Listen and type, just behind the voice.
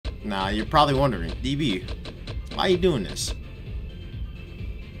Nah, you're probably wondering, DB, why are you doing this?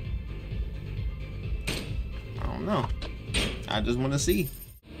 I don't know. I just want to see.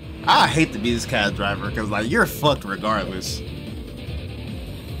 I hate to be this cab driver because, like, you're fucked regardless.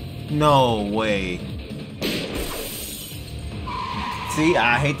 No way. See,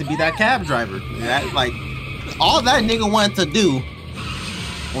 I hate to be that cab driver. That, like, all that nigga wanted to do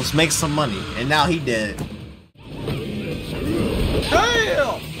was make some money, and now he dead.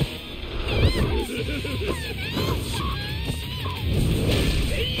 Damn!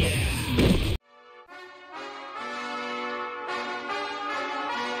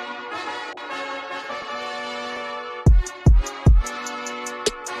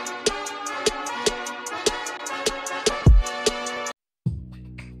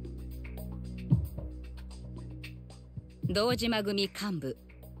 堂島組幹部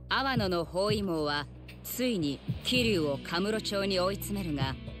阿波野の包囲網はついに桐生を神室町に追い詰める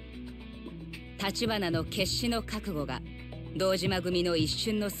が、橘の決死の覚悟が堂島組の一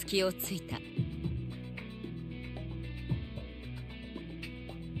瞬の隙をついた。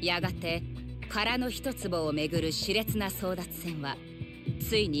やがて殻の一坪をめぐる熾烈な争奪戦は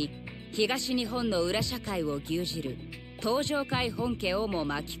ついに東日本の裏社会を牛耳る東上会本家をも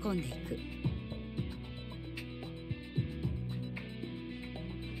巻き込んでいく。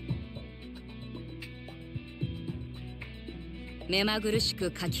目まぐるしく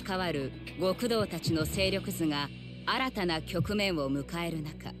書き換わる極道たちの勢力図が新たな局面を迎える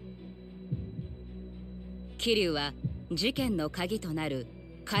中、桐生は事件の鍵となる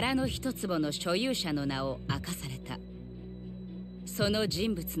殻の一坪の所有者の名を明かされた。その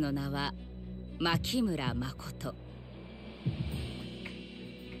人物の名は牧村誠。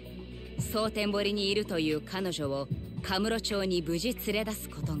蒼天堀にいるという彼女を神室町に無事連れ出す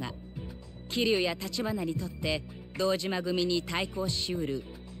ことが桐生や橘にとって堂島組に対抗しうる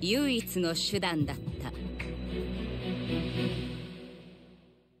唯一の手段だった。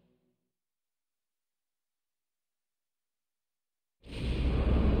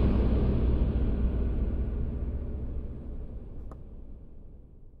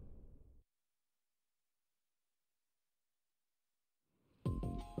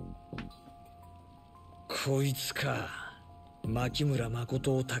こいつか。牧村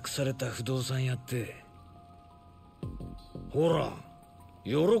誠を託された不動産屋って。ほら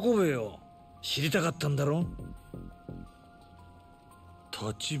喜べよ。知りたかったんだろ。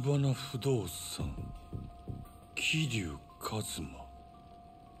橘不動産桐生一馬。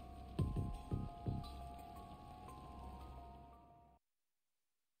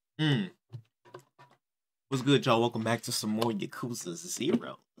What's good, y'all? Welcome back to some more Yakuza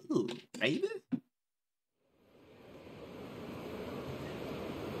 0. Ooh, baby.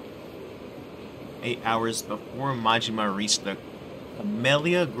 Eight hours before Majima reached the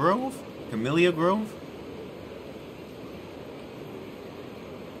Camellia Grove?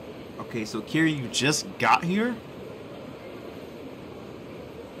 Okay, so Kiryu just got here?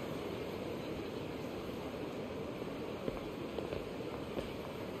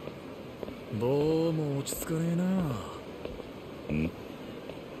 Oh.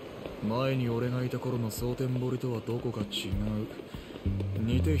 前に俺がいた頃の蒼天堀とはどこか違う。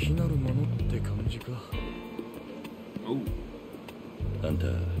似て非なるものって感じか。あんた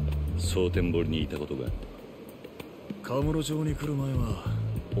蒼天堀にいたことが。神室町に来る前は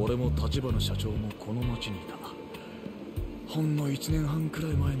俺も橘社長もこの町にいた。ほんの1年半くら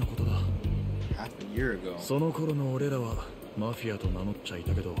い前のことだ。その頃の俺らはマフィアと名乗っちゃい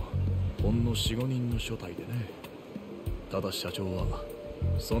たけど、ほんの 4,5 人の所帯でね。ただ社長は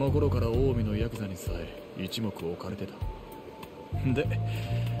その頃から近江のヤクザにさえ一目置かれてた。で、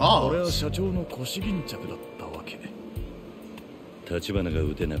俺は社長の腰巾着だったわけ。橘が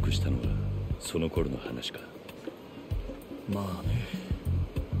腕なくしたのはその頃の話か。まあね。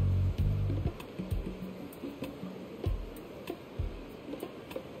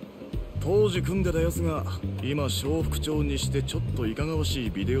当時組んでたやつが今小副長にしてちょっといかがわしい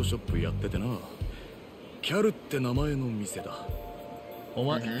ビデオショップやっててな。キャルって名前の店だ。お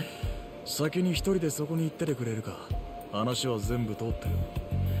前、先に一人でそこに行っててくれるか。話は全部通ってる。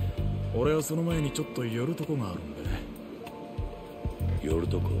俺はその前にちょっと寄るとこがあるんでね。寄る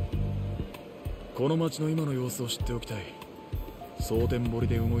とこ？この町の今の様子を知っておきたい。蒼天堀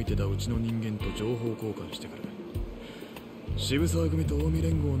で動いてたうちの人間と情報交換してくる。渋沢組と近江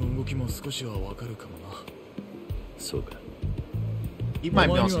連合の動きも少しはわかるかもな。そうか。お前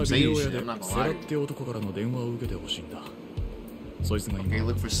にはビデオ屋でセラって男からの電話を受けてほしいんだ。そいつが今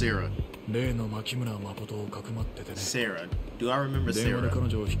例の牧村誠をかくまっててね。Sarah. Do I remember 電話で Sarah? 彼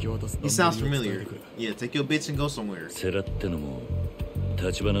女を引き渡す。 He sounds familiar. Yeah, take your bitch and go somewhere. セラってのも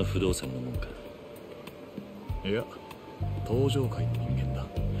立花不動産のもんか。いや、東上会の人間だ。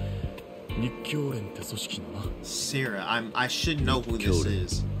日教連って組織のな。Sarah, I should know who this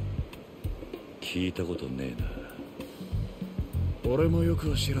is. 聞いたことねえな。俺もよ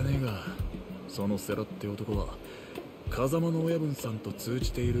くは知らねえが、そのセラって男は風間の親分さんと通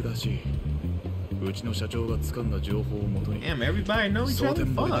じているらしい。うちの社長が掴んだ情報をもとに、Damn, everybody knows each 蒼 other.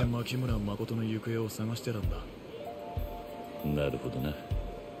 天堀で Fuck. 牧村誠の行方を探してたんだ。なるほどな。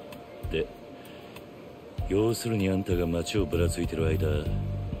で、要するにあんたが街をぶらついてる間、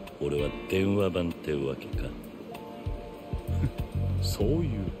俺は電話番ってわけか。そう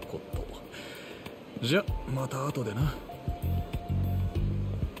いうこと。じゃ、また後でな。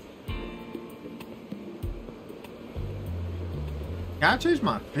Can I change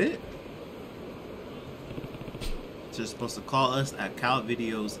my fit? Just supposed to call us at Cal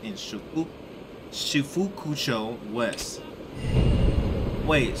Videos in Shifukucho West.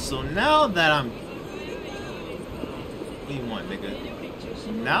 Wait, so now that I'm... What do you want, nigga?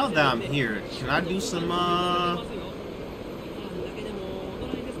 Now that I'm here, can I do some,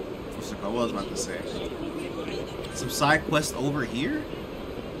 what's it called? What was I about to say? Some side quests over here?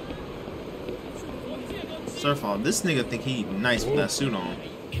 Surf on. This nigga think he nice with that suit on.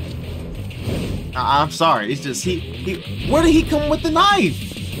 I'm sorry. It's just he. Where did he come with the knife?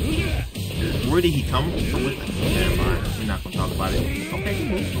 Where did he come from with it? Never mind. We're not gonna talk about it.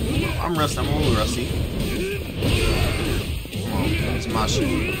 Okay, I'm rusty. I'm a little rusty. Come on, it's my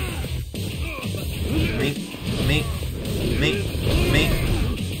shoe. Me.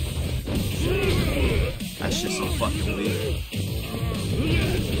 That shit's so fucking weird.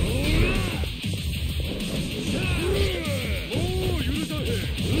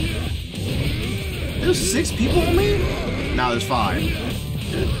 There's 6 people on me? Now there's 5.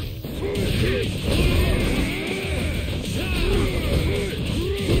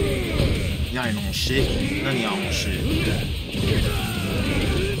 Y'all ain't on shit. None of y'all on shit.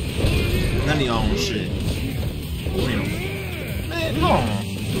 None of y'all on shit. Man, hold on.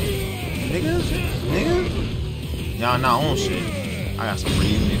 Nigga? Y'all not on shit. I got some for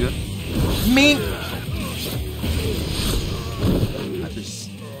you, nigga. Me?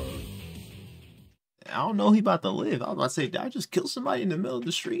 I don't know he about to live. I was about to say, did I just kill somebody in the middle of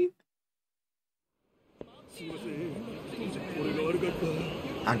the street?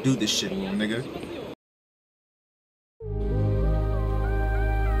 I do this shit, little nigga.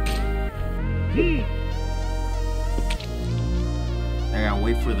 I gotta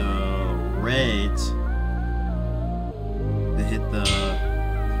wait for the reds to hit the...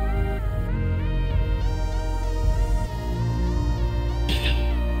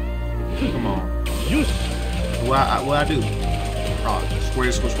 Come on. What I do? Oh,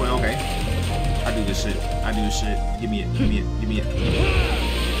 square, okay. I do this shit. Give me it.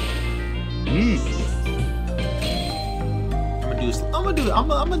 I'm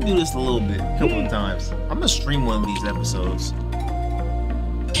gonna do this a little bit, a couple of times. I'm gonna stream one of these episodes.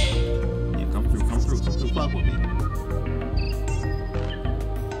 Yeah, come through, fuck with me.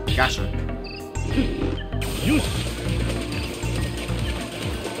 Gotcha.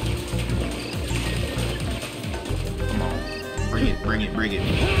 Come on. Bring it.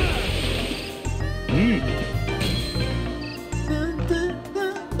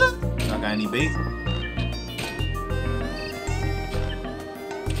 Y'all got any bait?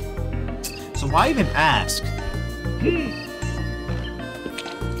 So why even ask?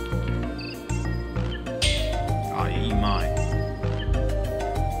 Oh yeah, you mine.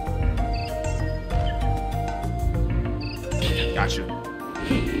 Gotcha.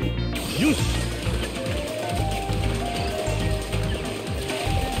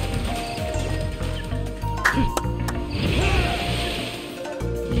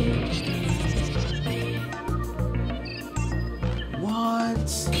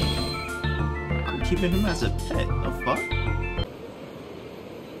 Keeping him as a pet, the fuck?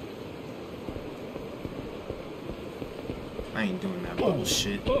 I ain't doing that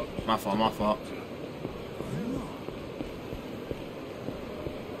bullshit. My fault.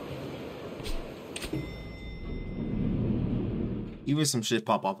 Even some shit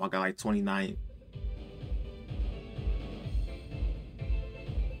pop up, I got like 29.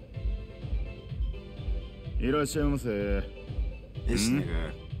 This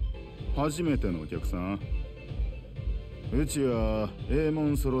nigga. 初めてのお客さん。うちはも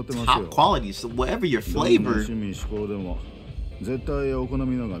ん揃ってますよ。Top quality, so whatever your flavor. 趣味嗜好でも絶対お好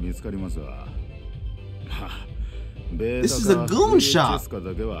みのが見つかりますわ。This is a goon shop.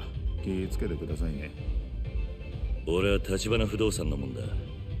 だけは気をつけてくださいね。俺は立花不動産のもんだ。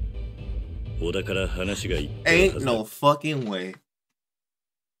小田から話がいって。 Ain't no fucking way.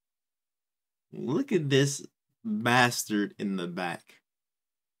 Look at this bastard in the back.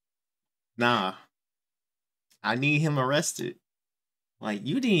 Nah. I need him arrested. Like,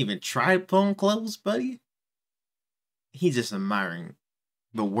 you didn't even try to put on clothes, buddy? He's just admiring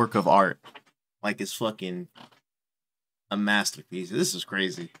the work of art. Like it's fucking a masterpiece. This is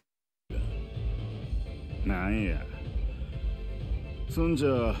crazy. なんや。そんじ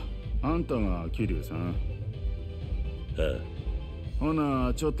ゃ、あんたが桐生さん。ああ。ほ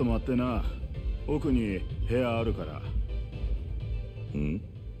な、ちょっと待ってな。奥に部屋あるから。ん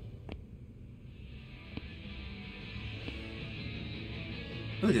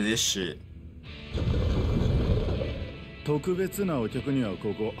？Look at this shit. 特別なお客には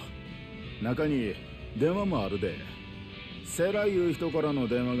ここ。中に電話もあるで。セラいう人からの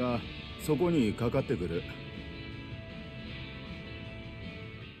電話がそこにかかってくる。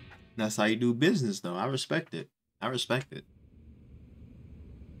That's how you do business, though. I respect it. I respect it.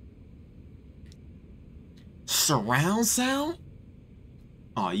 Surround sound?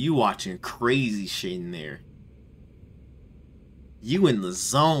 Oh, you watching crazy shit in there. You in the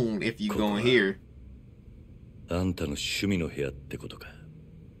zone if you go in here. あんたの趣味の部屋ってことか。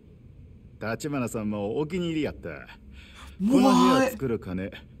立花さんもお気に入りやった。この部屋作る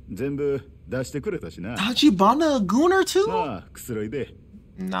金全部出してくれたしな。Tachibana a gooner too? まあ、くつろいで。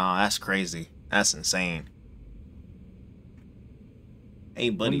Nah, that's crazy. That's insane.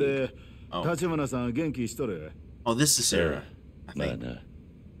 Hey, buddy. で、立花さん元気しとる？ Oh, this is Sarah. I まあ think. な。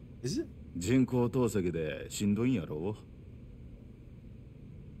Is it? 人工透析でしんどいんやろ？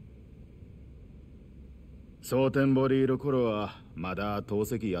蒼天堀いる頃はまだ透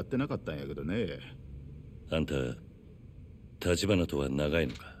析やってなかったんやけどね。あんた、立花とは長い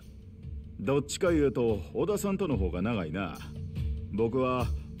のか？どっちか言うと小田さんとの方が長いな。僕は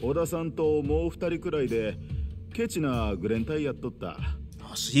小田さんともう二人くらいでケチなグレン隊やっとった。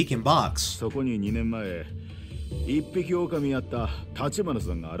Oh, so he can box. そこに2年前一匹狼やった立花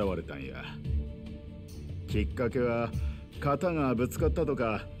さんが現れたんや。きっかけは肩がぶつかったと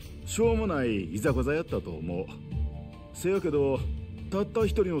かしょうもないいざこざやったと思う。せやけどたった一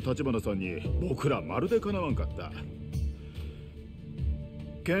人の立花さんに僕らまるでかなわんかった。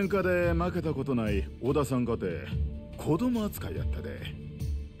喧嘩で負けたことない小田さんかて子供扱いやったで。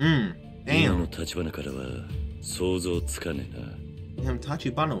今の立花からは想像つかねえな。Him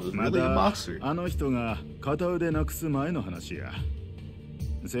Tachibana was ま really a だ boxer. あの人が片腕なくす前の話や。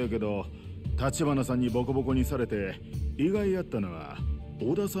せやけど立花さんにボコボコにされて意外やったのは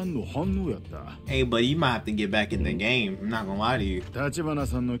小田さんの反応やった。Hey, but you might have to get back in the game. I'm not gonna lie to you. 立花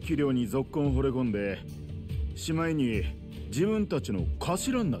さんの器量にぞっこん惚れ込んでしまいに自分たちの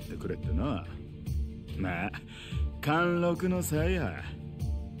頭になってくれってな。まあ貫禄の差や。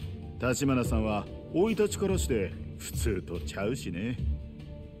立花さんは生い立ちからして普通とちゃうしね。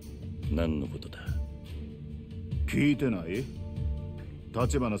何のことだ？聞いてない？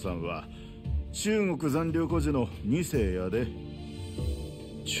立花さんは中国残留孤児の2世やで。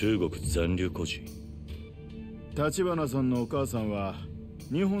中国残留孤児？立花さんのお母さんは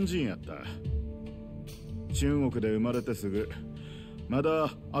日本人やった。中国で生まれてすぐま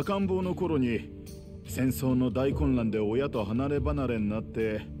だ赤ん坊の頃に戦争の大混乱で親と離れ離れになっ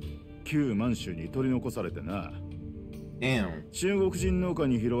て旧満州に取り残されてな。中国人農家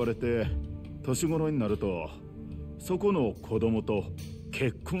に拾われて年頃になるとそこの子供と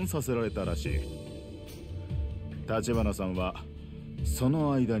結婚させられたらしい。立花さんはそ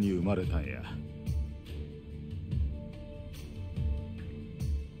の間に生まれたんや。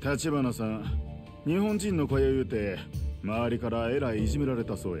立花さん日本人の子や言うて周りからえらいいじめられ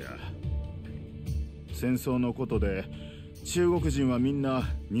たそうや。戦争のことで中国人はみんな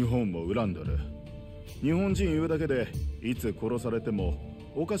日本を恨んどる。日本人言うだけでいつ殺されても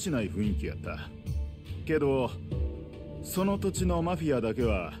おかしない雰囲気やった。けどその土地のマフィアだけ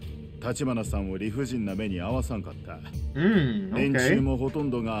は立花さんを理不尽な目に遭わさんかった。連中もほとん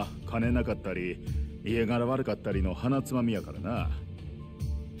どが金なかったり家柄悪かったりの鼻つまみやからな。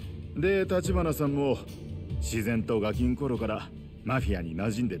で立花さんも自然とガキン頃からマフィアに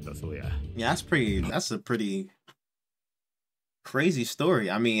馴染んでったそうや。Yeah, that's a pretty crazy story.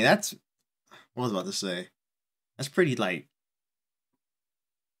 I mean, what was I about to say? That's pretty like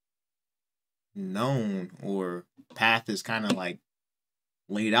known, or path is kind of like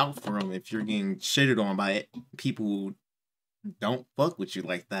laid out for him if you're getting shitted on by people who don't fuck with you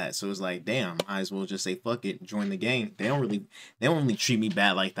like that. So it's like, damn, might as well just say fuck it, join the gang. They don't really treat me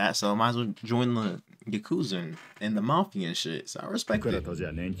bad like that, so I might as well join the Yakuza and the mafia and shit. So I respect it. とじ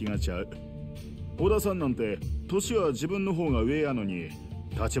ゃ年季がちゃう。小田さんなんて年は自分の方が上やのに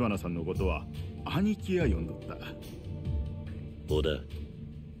立花さんのことは兄貴や呼んどった。小田、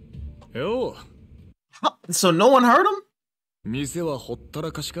よ So no one heard him? 店はほった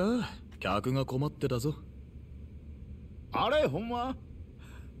らかしか客が困ってたぞあれほんま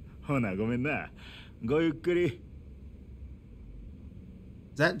ほなごめんなごゆっくり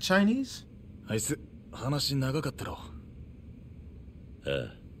Is that Chinese? あいつ話長かったろあ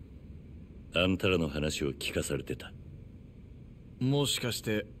あ、あんたらの話を聞かされてた。もしかし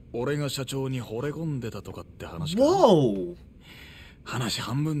て俺が社長に惚れ込んでたとかって話か Whoa! 話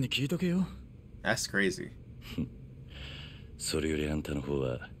半分に聞いとけよ That's crazy. それよりあんたの方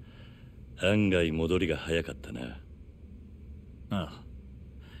は案外戻りが早かったな。ああ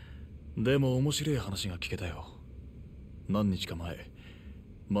でも面白い話が聞けたよ何日か前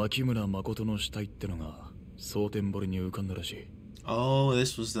牧村誠の死体ってのが蒼天堀に浮かんだらしい Oh,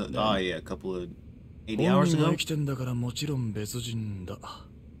 this was the... Oh, yeah, a couple of 80 hours 本人が ago? 生きてんだからもちろん別人だ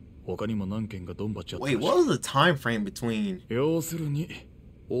他にも何件かドンバチあったら Wait, しい what was the time frame between 要するに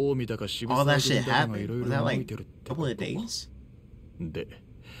大見だか渋 all 沢 that 組 shit だかがい happened? ろい Was ろ that 動 like いてるっ a て couple こ of と days? で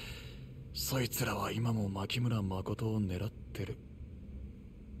そいつらは今も牧村誠を狙ってる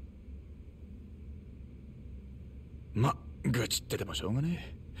ま、愚痴っててもしょうが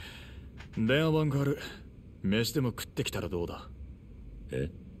ねえ電話番号ある飯でも食ってきたらどうだえ？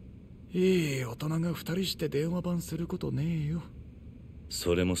いい大人が二人して電話番することねえよ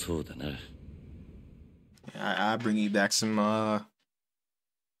それもそうだな。I bring you back some,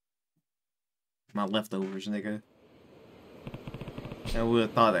 my leftovers, nigga. I would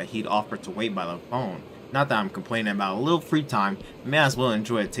have thought that he'd offer to wait by the phone. Not that I'm complaining about a little free time. May as well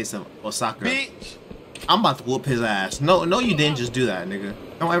enjoy a taste of Osaka. Bitch! I'm about to whoop his ass. No, you didn't just do that, nigga.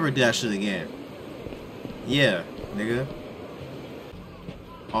 Don't ever do that shit again. Yeah, nigga.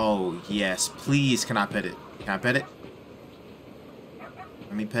 Oh, yes. Please, can I pet it? Can I pet it?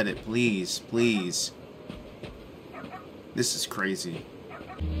 Let me pet it, please. Please. This is crazy.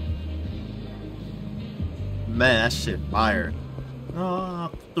 Man, that shit fire.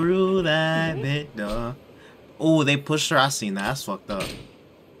 Walk through that bit door. Oh, they pushed her. I seen that. That's fucked up.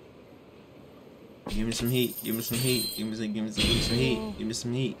 Give me some heat. Give me some heat. Give me some heat. Give me some heat. Give me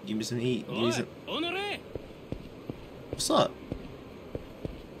some heat. Give me some. What's up?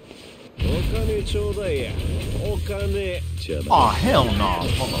 Oh hell no!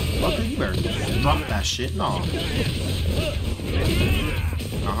 Motherfucker, you better drop that shit. No.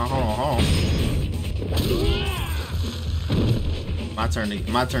 Hold on. My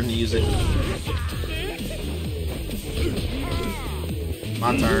turn to use it.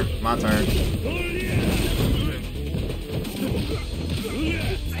 My turn.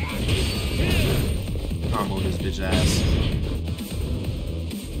 Combo this bitch ass.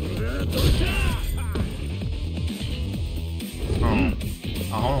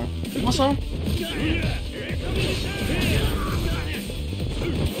 Hold on. What's up?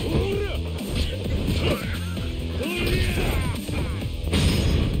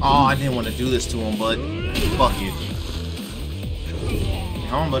 Oh, I didn't want to do this to him, but fuck it.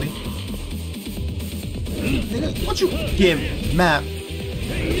 Come on, buddy. Nigga, what you get mad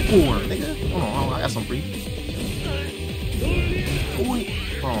for, nigga? Hold on, I got something for you.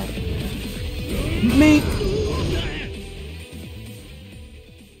 Hold on. Me.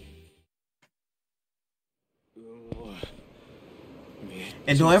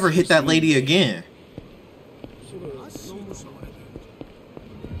 And don't ever hit that lady again.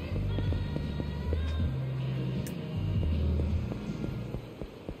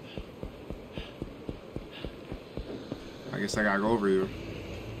 I guess I gotta go over here.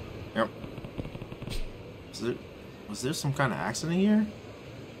 Yep. Was there some kind of accident here?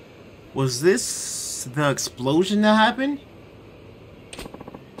 Was this the explosion that happened?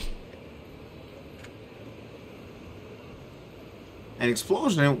 An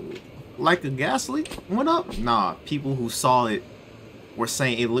explosion like a gas leak went up? Nah, people who saw it were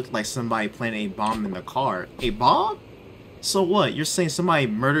saying it looked like somebody planted a bomb in the car. A bomb? So what? You're saying somebody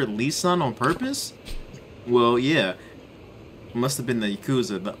murdered Lee-san on purpose? Well, yeah. Must have been the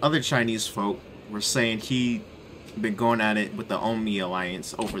Yakuza. The other Chinese folk were saying he'd been going at it with the Omi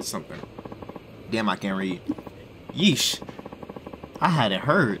Alliance over something. Damn, I can't read. Yeesh. I hadn't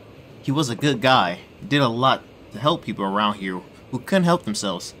heard. He was a good guy. Did a lot to help people around here who couldn't help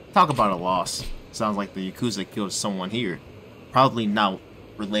themselves. Talk about a loss. Sounds like the Yakuza killed someone here. Probably not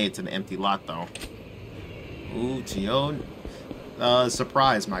related to the empty lot, though. Ooh, Gio.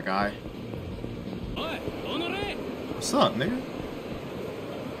 Surprise, my guy. What's up, nigga?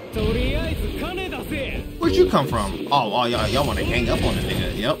 Where'd you come from? Oh, y'all want to gang up on the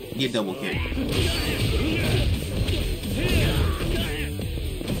nigga. Yep, get double kick.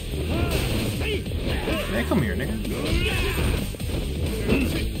 Man, come here, nigga.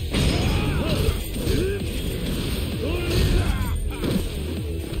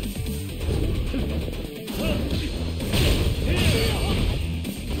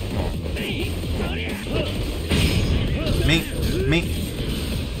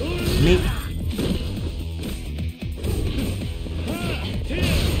 Me.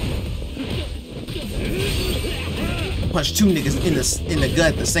 Punch two niggas in the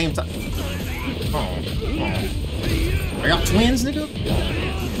gut at the same time. Oh. Are y'all twins, nigga?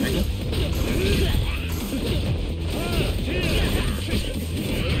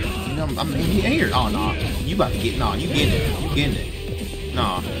 I'm here. Oh no, you about to get you getting it. You getting it.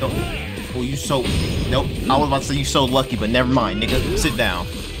 Nah, no. Oh, you so nope. I was about to say you so lucky, but never mind, nigga. Sit down.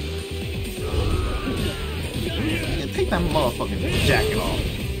 Yeah, take that motherfucking jacket off.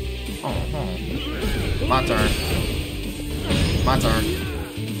 Oh. My turn. My turn.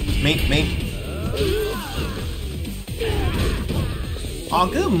 Mink. Oh,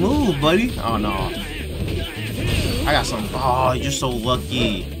 good move, buddy. Oh no. I got some. Oh, you're so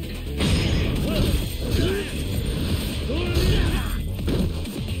lucky.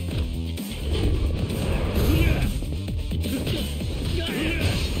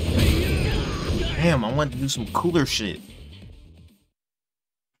 Damn, I wanted to do some cooler shit.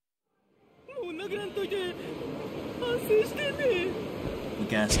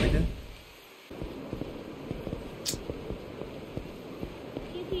 Weak ass nigga.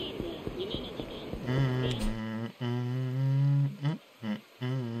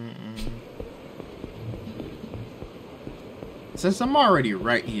 Since I'm already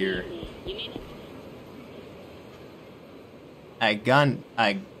right here at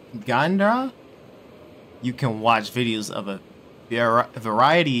Gandra, you can watch videos of a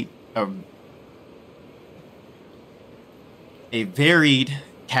variety of a varied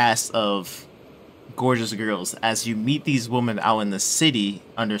cast of gorgeous girls. As you meet these women out in the city,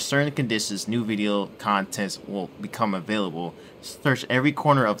 under certain conditions, new video content will become available. Search every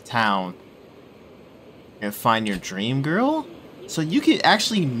corner of town and find your dream girl. So you can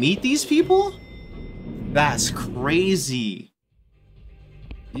actually meet these people? That's crazy.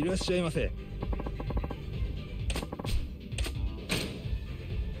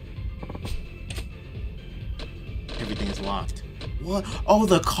 Everything is locked. What? Oh,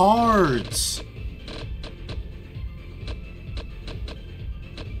 the cards!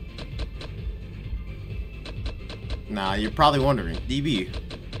 Nah, you're probably wondering, DB,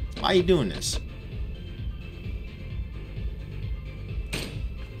 why are you doing this?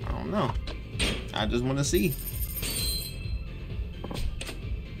 I don't know. I just want to see.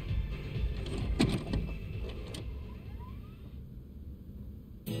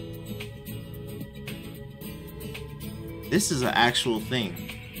 This is an actual thing.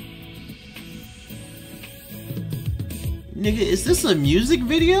 Nigga, is this a music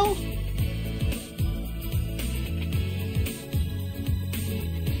video?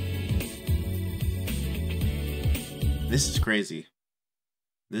 This is crazy.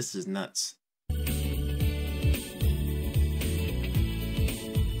 This is nuts.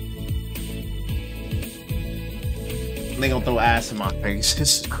 They gonna throw ass in my face.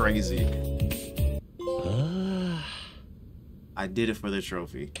 This is crazy. I did it for the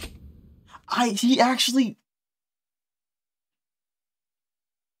trophy. He actually...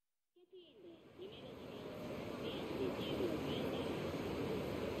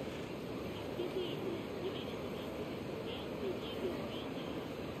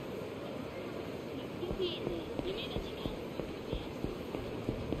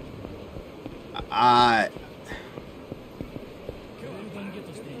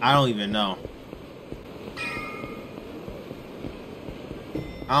 I don't even know.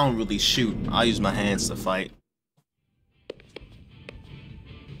 I don't really shoot. I use my hands to fight.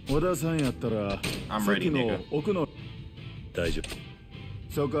 I'm ready, nigga. 大丈夫。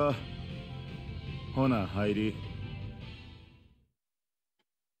そうか。ほな入り。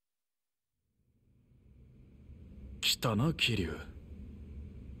来たな、桐生。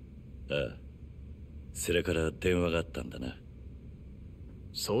ああ。それから電話があったんだな。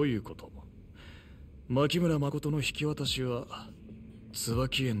そういうこと。牧村誠の引き渡しは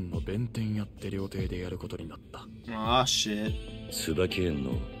椿園の弁天屋って料亭でやることになった。ああ、shit。椿園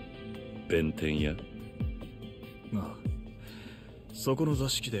の弁天屋？ああ。そこの座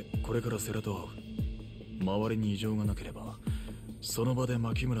敷でこれから世良と会う。周りに異常がなければその場で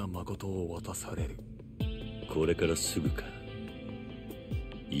牧村誠を渡される。これからすぐか。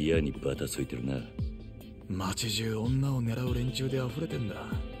嫌にバタついてるな。街中女を狙う連中で溢れてんだ。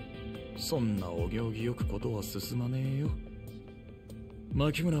そんなお行儀よくことは進まねえよ。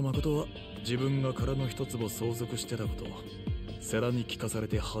牧村誠は自分が殻の一坪相続してたこと世良に聞かされ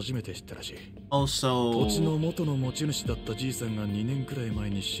て初めて知ったらしい。土地の元の持ち主だったじいさんが2年くらい前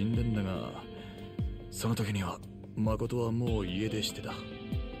に死んでんだが、その時には誠はもう家出してた。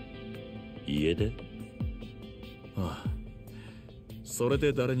家出？ああ。それ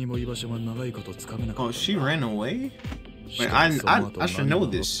で誰にも居場所が長いことつかめなかった。Oh, she ran away? Wait, I should know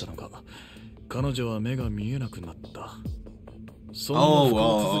this. 彼女は目が見えなくなった。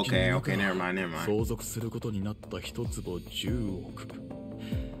Oh, okay, never mind. 相続することになった一坪10億。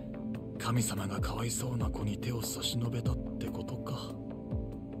神様がかわいそうな子に手を差し伸べたってことか。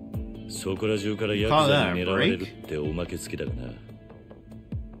そこら中からヤクザに狙われるっておまけつきだがな。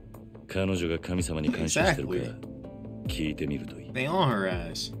彼女が神様に感謝してるか聞いてみるといい。They on her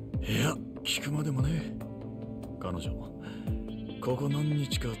ass. いや、聞くまでもね。彼女、ここ何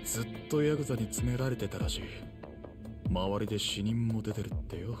日かずっとヤクザに詰められてたらしい。周りで死人も出てるっ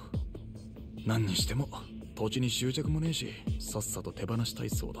てよ。何にしても土地に執着もねえし、さっさと手放したい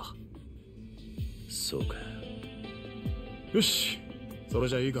そうだ。そうか。よし、それ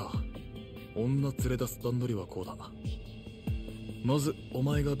じゃいいか。女連れ出す段取りはこうだ。まずお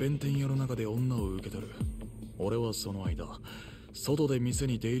前が弁天屋の中で女を受け取る。俺はその間外で店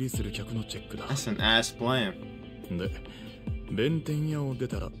に出入りする客のチェックだ。 That's an ass plan. で、弁天屋を出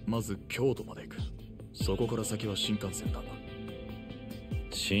たらまず京都まで行く。そこから先は新幹線だ。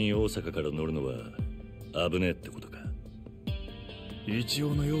新大阪から乗るのは危ねえってことか。一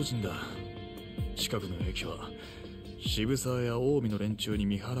応の用心だ。近くの駅は渋沢や近江の連中に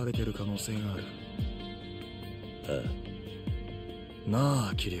見張られてる可能性がある。ああ。な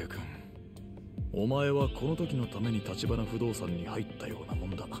あ、桐生君。お前はこの時のために立花不動産に入ったようなも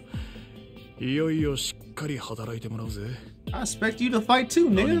んだ。いよいよしっかり働いてもらうぜ。I expect you to fight too,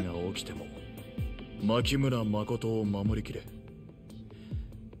 何 nigga. が起きても牧村誠を守りきれ。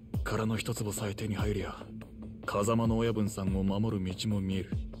殻の一坪さえ手に入りゃ風間の親分さんを守る道も見え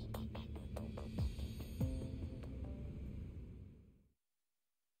る。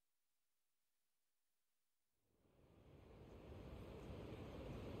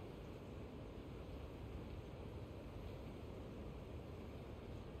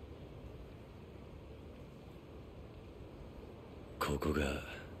ここが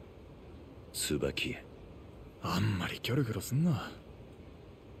椿屋。あんまりキョロキョロすんな。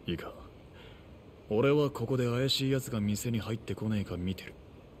いいか、俺はここで怪しい奴が店に入ってこねえか見てる。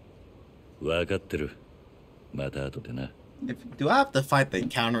分かってる。また後でな。Do I have to fight the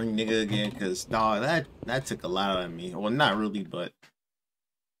countering nigga again? Cause dog, that took a lot out of me. Well, not really, but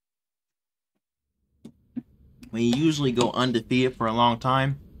when you usually go undefeated for a long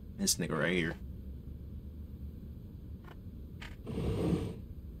time, this nigga right here.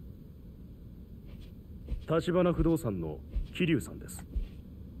 立花不動産の桐生さんです。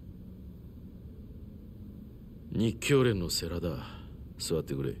日教連の世良だ。座っ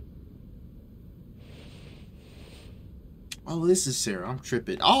てくれ。Oh, this is Sarah. I'm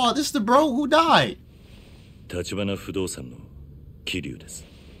tripping. Oh, this is the bro who died. 立花不動産の桐生です。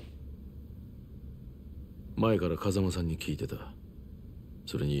前から風間さんに聞いてた。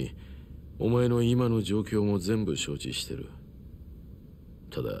それにお前の今の状況も全部承知してる。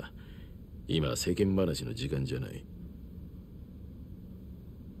ただ今世間話の時間じゃない。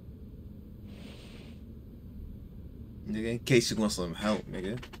Nigga, in case you want some help,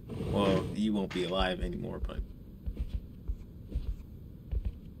 nigga. Well, you won't be alive anymore, but.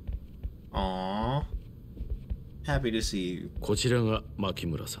 Aww. Happy to see you. こちらが牧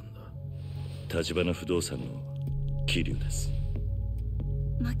村さんだ。立花不動産の桐生です。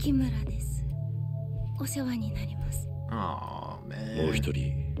牧村です。お世話になります。Aww, man. もう一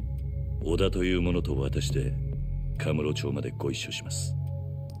人、小田という者と私でカムロ町までご一緒します。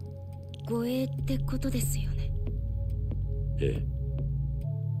護衛ってことですよね。ええ。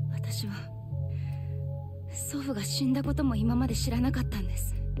私は祖父が死んだことも今まで知らなかったんで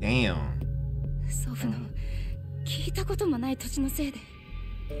す。Damn. 祖父の聞いたこともない土地のせいで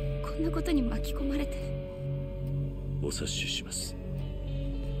こんなことに巻き込まれて。お察しします。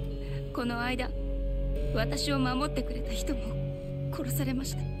この間私を守ってくれた人も殺されま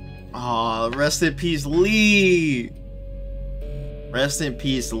した。Ah, rest in peace, Lee. Rest in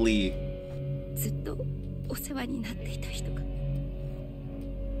peace, Lee. ずっとお世話になっていた人が。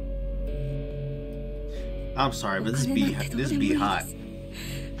I'm sorry, but this be hot.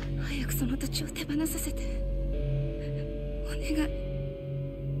 早くその土地を手放させて。お願い。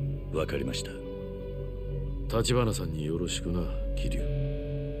わかりました。立花さんによろしくな、桐生。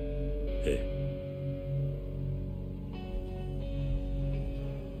ええ。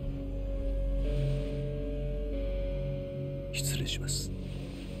失礼します。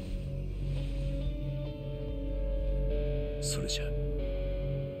それじゃ。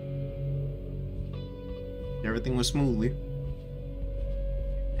Everything was smoothly.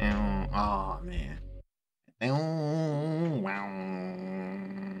 Oh man.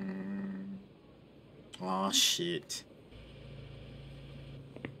 Oh shit.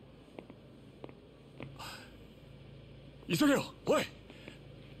 急げよ、おい。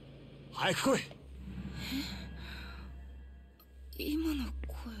早く来い。今の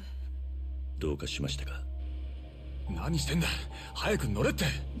声。どうかしましたか？何してんだ。早く乗れって。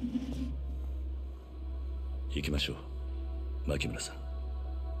行きましょう、牧村さん。は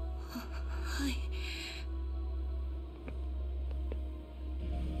い。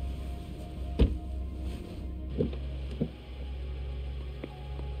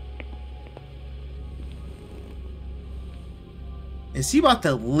Is he about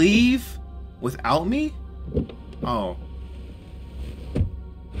to leave without me? Oh.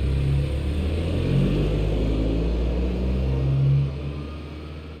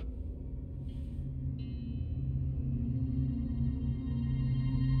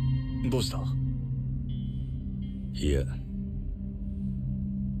いや、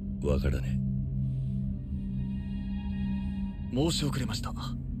わからねえ。申し遅れました。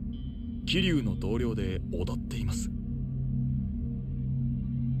桐生の同僚で踊っています。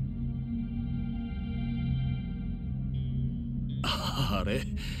あれ、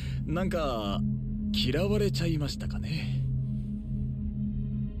なんか嫌われちゃいましたかね。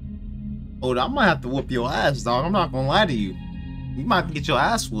Oh, I might have to whoop your ass, dog. I'm not gonna lie to you. You might have to get your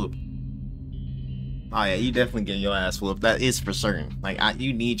ass whooped. Oh yeah, you definitely get your ass whooped. That is for certain. Like,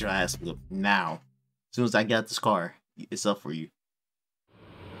 you need your ass whooped now. As soon as I get out this car, it's up for you.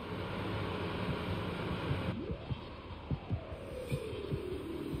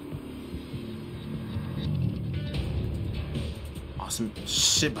 Some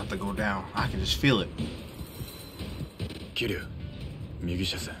shit about to go down. I can just feel it. 桐生、右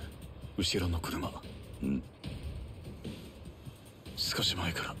車線、後ろの車。少し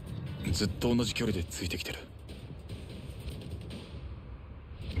前からずっと同じ距離でついてきてる。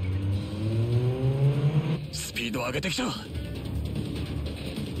スピード上げてきた。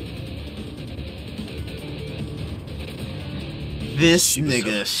This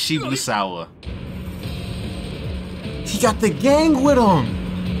nigga Shibusawa. He got the gang with him.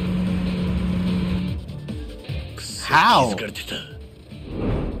 How?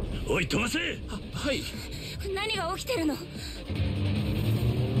 おい、飛ばせ。はい。何が起きてるの？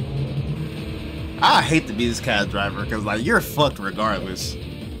 I hate to be this cab driver because, like, you're fucked regardless.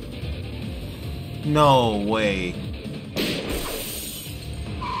 No way.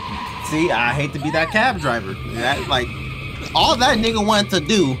 See, I hate to be that cab driver. That, like, all that nigga wanted to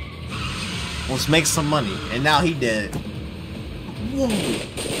do was make some money, and now he dead. Whoa.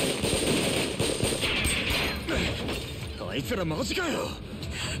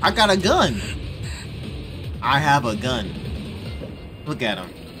 I got a gun. I have a gun. Look at him.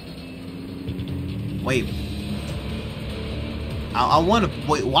 Wait. I want to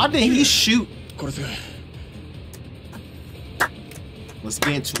wait. Why didn't he shoot? Let's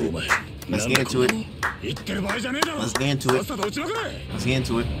get into it. Let's get into it. Let's get into it. Let's get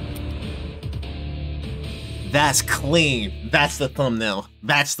into it. That's clean. That's the thumbnail.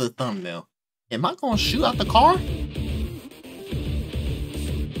 That's the thumbnail. Am I gonna shoot out the car?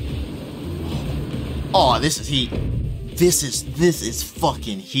 Oh, this is heat. This is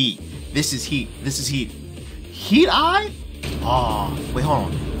fucking heat. This is heat. This is heat. Heat eye? Oh, wait, hold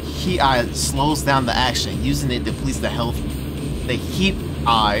on. Heat eye slows down the action. Using it depletes the health. The heat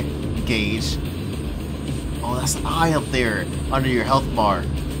eye gauge. Oh, that's the eye up there under your health bar.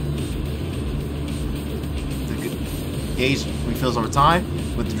 The gauge refills over time.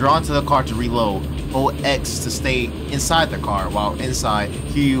 Withdraw to the car to reload. Hold X to stay inside the car. While inside,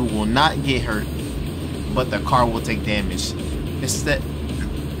 you will not get hurt, but the car will take damage. Instead,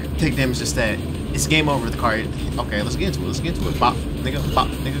 take damage instead. It's game over with the car. Okay, let's get into it. Let's get into it. Bop, nigga,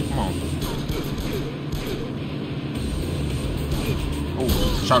 come on. Oh,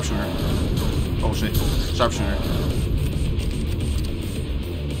 sharpshooter. Oh shit, sharpshooter.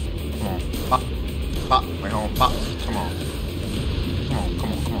 Come on, pop, pop, wait, hold on, pop. Come on. Come on,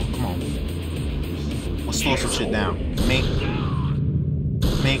 come on, come on, come on. Let's slow some shit down. Mink,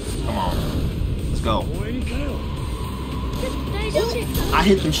 come on. Let's go. I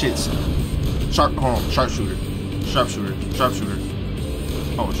hit them shits. Hold on, sharpshooter.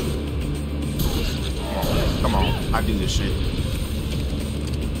 Oh shit. Come on, I do this shit.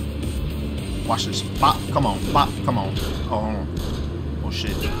 Watch this. Bop, come on, come on. Oh, hold on. Oh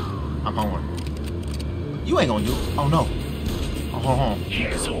shit. I'm home. You ain't gonna do it. Oh no. Oh, hold on.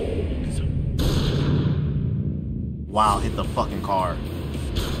 Wow, hit the fucking car.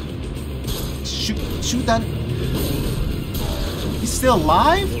 Shoot that. He's still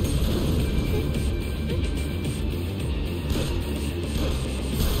alive?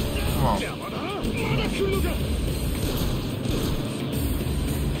 Come on. Come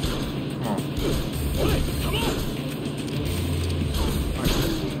on.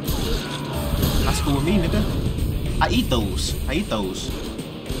 I eat those. I eat those.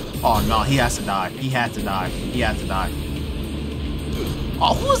 Oh no, he has to die. He had to die. He had to die.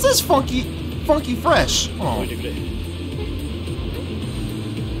 Oh, who is this funky fresh? Hold on.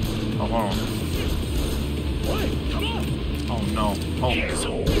 Oh, hold on. Oh no. Oh.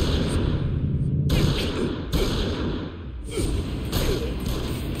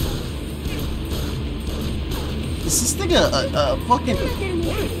 Is this nigga a fucking...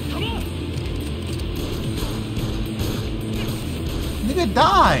 Nigga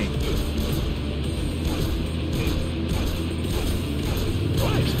die!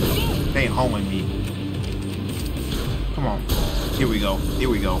 They ain't homing me. Come on. Here we go. Here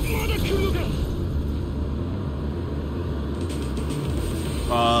we go.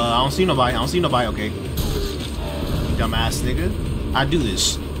 I don't see nobody. I don't see nobody. Okay. Dumbass nigga. I do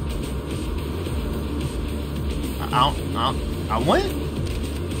this. I went?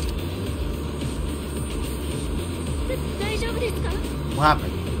 What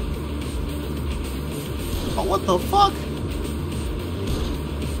happened? Oh, what the fuck?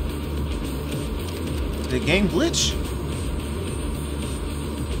 Did the game glitch?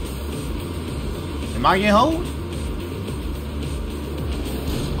 Am I getting hold?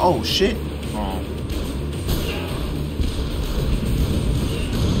 Oh shit. Oh.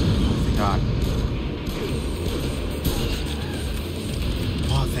 Thank God.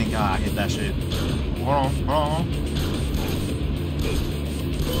 Oh, thank God I hit that shit. Hold on, hold on.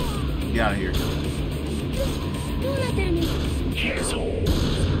 Get out of here.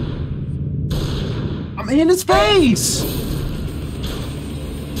 I'm in his face!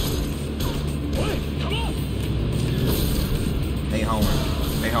 They hoeing.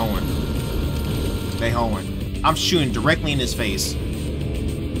 They hoeing. They hoeing. I'm shooting directly in his face.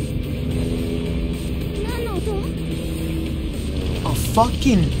 A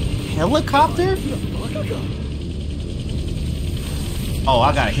fucking helicopter? Oh,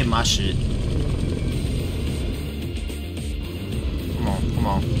 I gotta hit my shit. Come on, come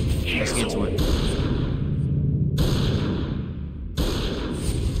on. Let's get to it.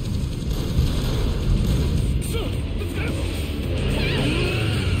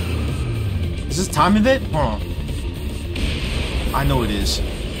 Is this time event? Hold on. I know it is.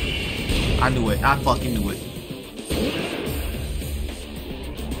 I knew it. I fucking knew it.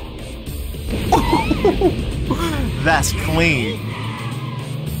 That's clean.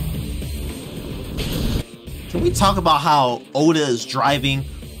 Can we talk about how Oda is driving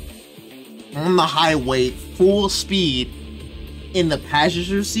on the highway full speed in the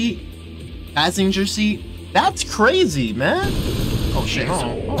passenger seat? That's crazy, man. Oh shit, hold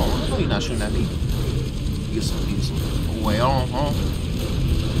on, hold on. I know you're not shooting at me. Get some. Oh, wait, hold on.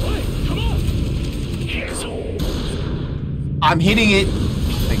 I'm hitting it.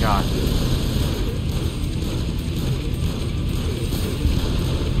 Thank God.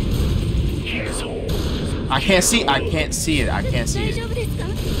 I can't see it. I can't see it.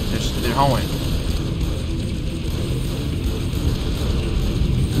 They're hoeing.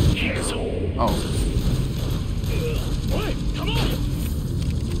 Oh.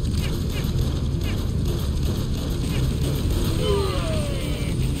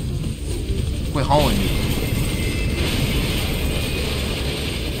 Quit hoeing me.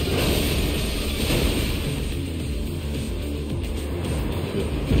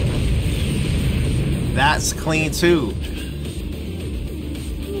 That's clean too.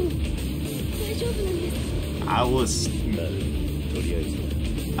 I would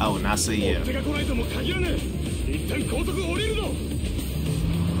not say yeah.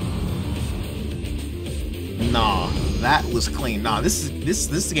 Nah, that was clean. Nah, this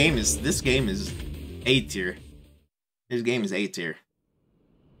game is A tier. This game is A tier.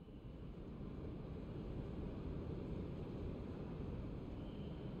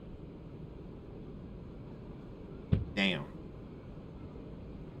 Damn.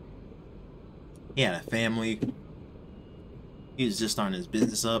 He had a family. He was just starting his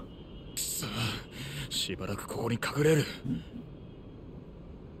business up.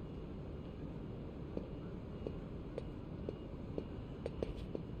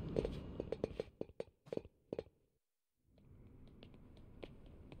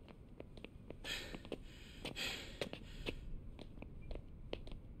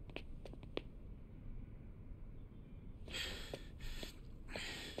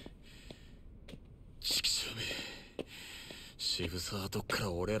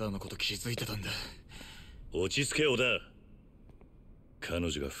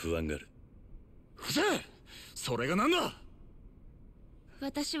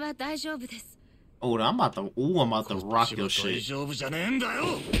 Oh, I'm about to rock your shit.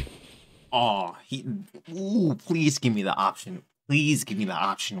 Oh, ooh, please give me the option. Please give me the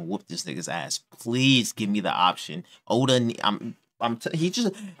option to whoop this nigga's ass. Please give me the option. Oda,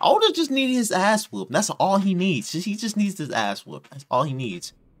 Oda just needed his ass whooped. That's all he needs. He just needs his ass whooped. That's all he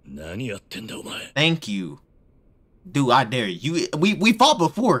needs. Thank you. Dude, I dare you. We fought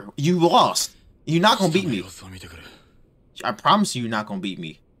before. You lost. You're not gonna beat me. I promise you're not gonna beat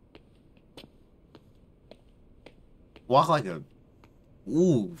me. Walk like a...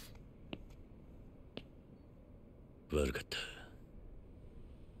 Ooh. 悪かった。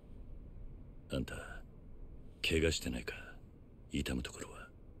あんた、怪我してないか？痛むところは。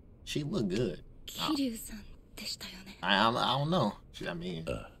She look good. 桐生さんでしたよね。I don't know. I mean.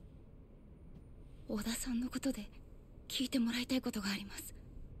 小田さんのことで聞いてもらいたいことがあります。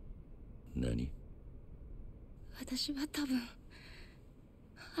何？私は多分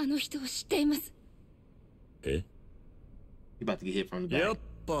あの人を知っています。え？ You about to get hit from the back. やっ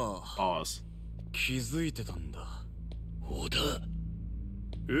ぱ Pause. 気づいてたんだ。小田。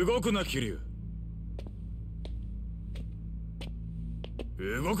動くな桐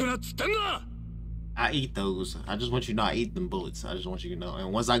生。動くなっつってんだ。I eat those. I just want you to know I eat them bullets. I just want you to know.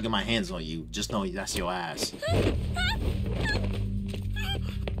 And once I get my hands on you, just know that's your ass.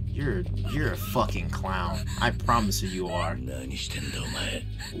 You're a fucking clown. I promise you are.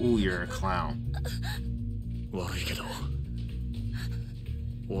 Ooh, you're a clown. 悪いけど、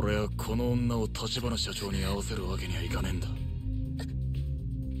俺はこの女を橘社長に合わせるわけにはいかねえんだ。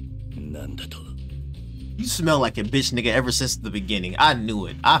なんだと? You smell like a bitch nigga ever since the beginning. I knew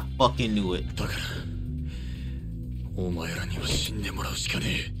it. I fucking knew it. だから、お前らには死んでもらうしか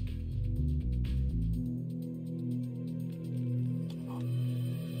ねえ。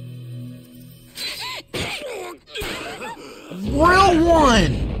Real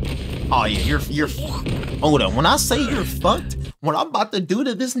one! Oh yeah, you're hold on. When I say you're fucked, what I'm about to do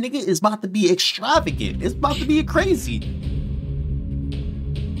to this nigga is about to be extravagant. It's about to be crazy.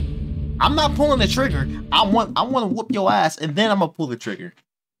 I'm not pulling the trigger. I want to whoop your ass and then I'm gonna pull the trigger.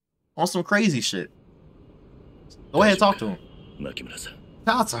 On some crazy shit. Go ahead and talk to him.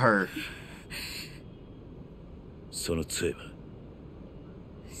 Talk to her. その杖は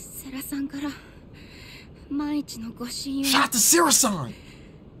セラさんから万一のご親友。 Shout to Sarah-san!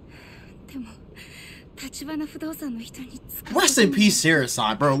 でも橘不動産の人に使う。 Rest in peace,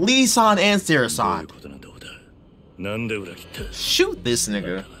 Sarah-san, bro. Lee-san and Sarah-san. Shoot this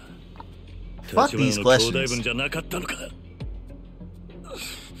nigga. Fuck these questions.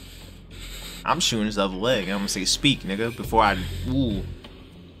 I'm shooting his other leg. I'm gonna say speak, nigga, before I... Ooh.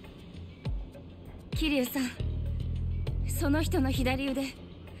 桐生さん、その人の左腕、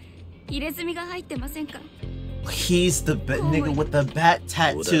入れ墨が入ってませんか? He's the nigga with the bat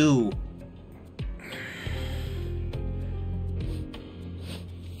tattoo.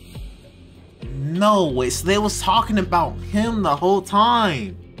 No way, so they was talking about him the whole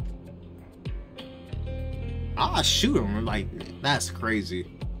time. I'll shoot him. Like, that's crazy.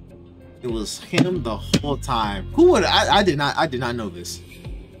 It was him the whole time. Who would I did not know this.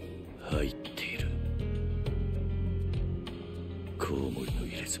 入っている。コウモリの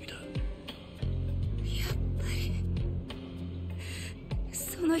入れ墨だ。やっぱり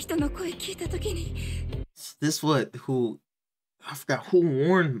その人の声聞いたときに。 This what who I forgot who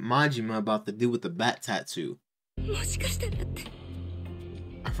warned Majima about the dude with the bat tattoo. もしかしたらって。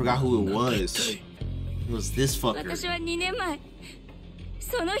 I forgot who it was. It was this fucker. 私は2年前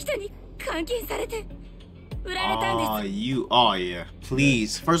その人に監禁されて売られたんです。 Oh, you. Oh yeah.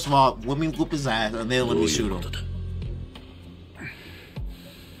 Please. First of all, let me whoop his ass and then let me shoot him.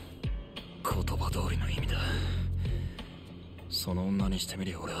 言葉通りの意味だ。その女にしてみ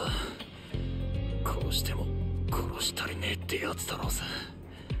りゃ俺は殺しても殺したりねえってやつだろうさ。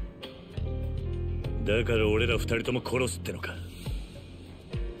だから俺ら二人とも殺すってのか。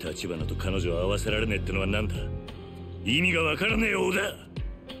橘と彼女を合わせられねえってのはなんだ。意味がわからねえようだ。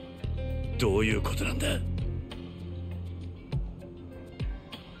どういうことなんだ。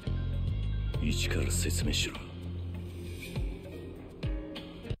一から説明しろ。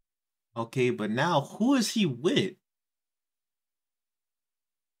 Okay, but now who is he with?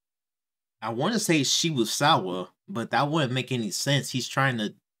 I want to say she was Sawa, but that wouldn't make any sense. He's trying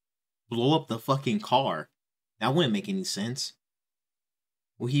to blow up the fucking car. That wouldn't make any sense.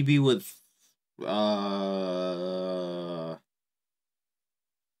 Will he be with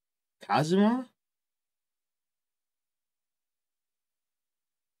Kazuma?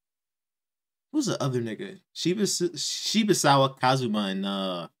 Who's the other nigga? Shibusawa, Kazuma, and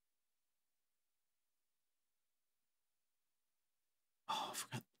oh, I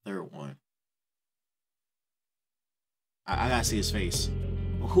forgot the third one. I gotta see his face.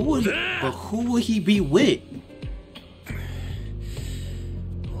 who would he be with?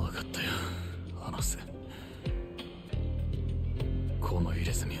 わかったよ、話せ。この入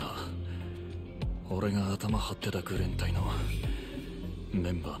れ墨は俺が頭張ってたグレン隊の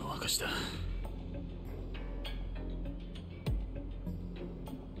メンバーの証だ。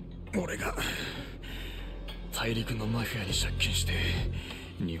俺が大陸のマフィアに借金して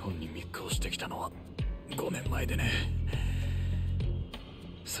日本に密航してきたのは5年前でね。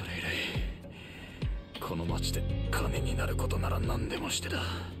それ以来この町で金になることなら何でもしてた。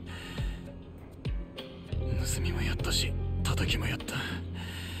盗みもやったし叩きもやった。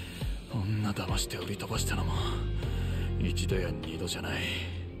女騙して売り飛ばしたのも一度や二度じゃない。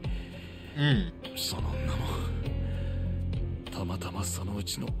その女もたまたまそのう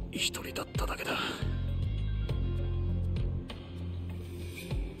ちの一人だっただけだ。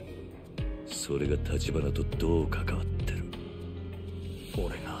それが立花とどう関わってる？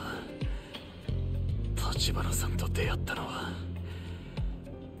俺が立花さんと出会ったのは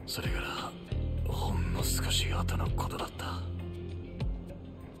それからほんの少し後のことだった。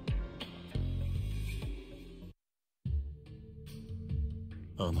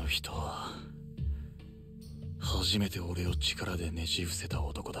あの人は初めて俺を力でねじ伏せた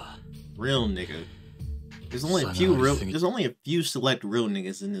男だ。 Real nigga. There's only a few select real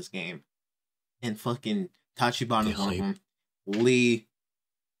niggas in this game. And fucking Tachibana is one of them. Lee,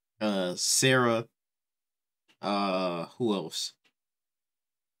 Sarah, who else?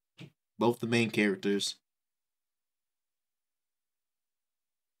 Both the main characters.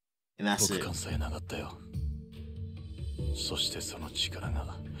 And that's it.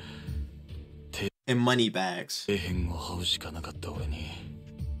 And money bags.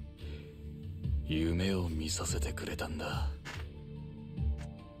 夢を見させてくれたんだ。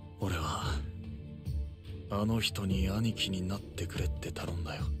俺はあの人に兄貴になってくれって頼ん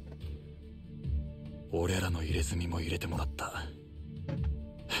だよ。俺らの入れ墨も入れてもらった。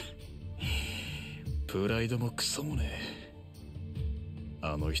プライドもクソもねえ。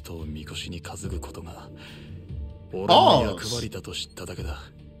あの人をみこしに担ぐことが俺の役割だと知っただけだ。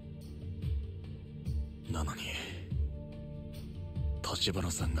なのに立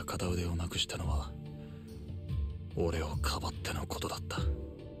花さんが片腕をなくしたのは俺をかばってのことだった。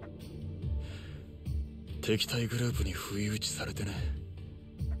敵対グループに不意打ちされてね。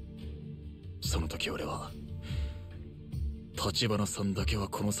その時俺は立花さんだけは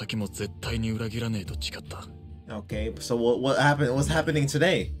この先も絶対に裏切らねえと誓った。 Okay, so what happened? What's happening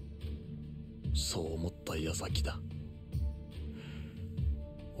today? そう思った矢先だ。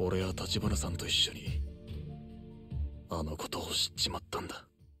俺は立花さんと一緒にあのことを知っちまったんだ。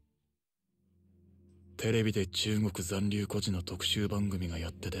テレビで中国残留孤児の特集番組がや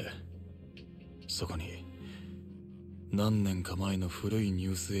ってて、そこに何年か前の古いニ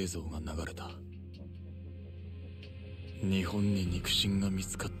ュース映像が流れた。日本に肉親が見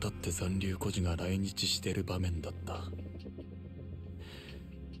つかったって残留孤児が来日してる場面だった。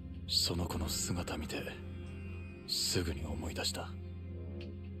その子の姿見てすぐに思い出した。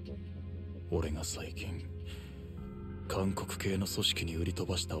俺が最近韓国系の組織に売り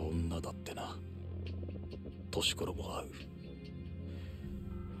飛ばした女だってな。年頃も合う。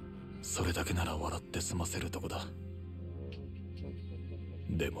それだけなら笑って済ませるとこだ。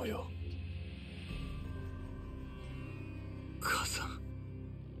でもよ、母さん。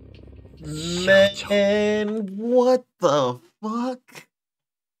Man, what the fuck?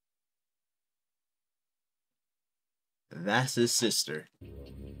 That's his sister.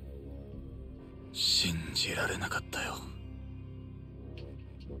 信じられなかったよ。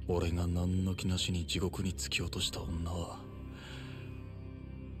俺が何の気なしに地獄に突き落とした女は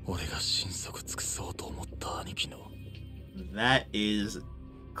俺が心底尽くそうと思った兄貴の That is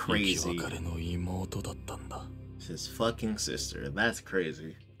crazy. 生き別れの妹だったんだ。 His fucking sister. That's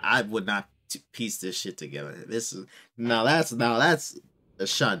crazy. I would not piece this shit together. This is now that's a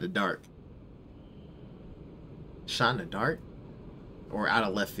shot in the dark. Shot in the dark? Or out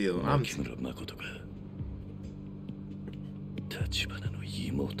of left field. I'm 立花の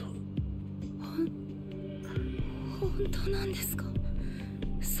妹。本当なんですか？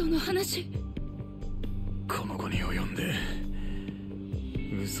その話。この後に及んで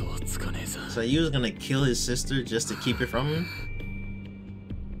嘘はつかねえさ。 So he was gonna kill his sister just to keep it from him?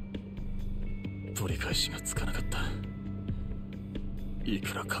 取り返しがつかなかった。い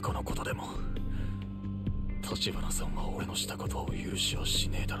くら過去のことでも立花さんは俺のしたことを許しはし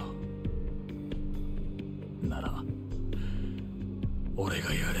ねえだろう。なら俺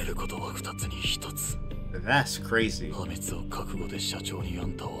がやれることは2つに1つ。 That's crazy. 破滅を覚悟で社長にあ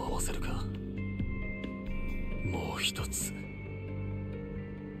んたを会わせるか、もう1つ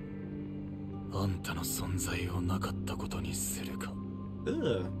あんたの存在をなかったことにするか。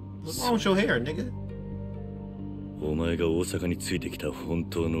Ugh. What's wrong with your hair, nigga? お前が大阪についてきた本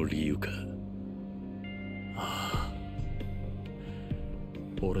当の理由か。ああ。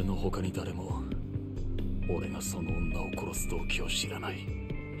俺の他に誰も俺がその女を殺す動機を知らない。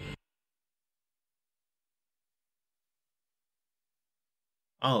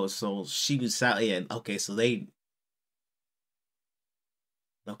Oh, so she was out. Yeah, okay, so they.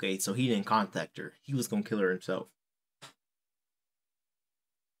 Okay, so he didn't contact her. He was gonna kill her himself.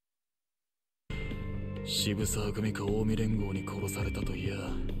 渋沢組か近江連合に殺されたといや、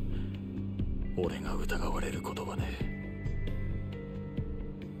俺が疑われることはね。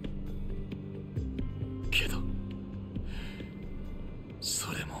けど、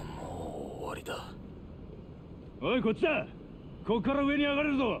それももう終わりだ。おい、こっちだ。ここから上に上がれ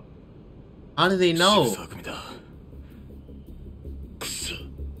るぞ。How do they know? 渋沢組だ。くそ。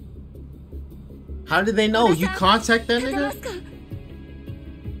How did they know? You contact that nigga?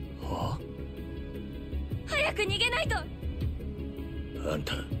 はあ？早く逃げないと。あん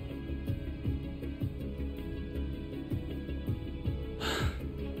た。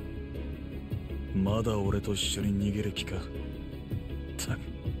まだ俺と一緒に逃げる気か。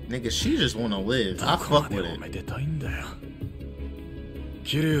Nigga, she just wanna live. I fuck with it. めでたいんだよ。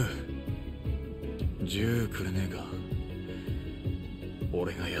桐生、銃くれねえか。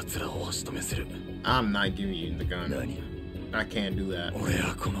俺が奴らを押し止めする。I'm not giving you the gun. 何？ I can't do that. 俺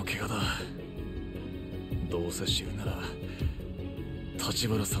はこの怪我だ。どうせ死ぬなら、立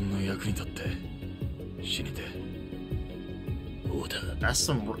花さんの役に立って死にて。そうだ。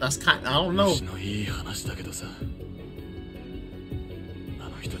That's kind. I don't know. 虫のいい話だけどさ。あ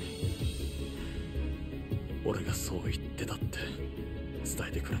の人に俺がそう言ってたって伝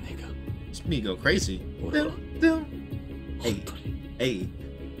えてくれねえか。This me go crazy. 俺は Hey, hey.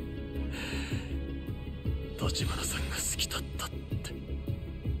 立花さんが好きだったって。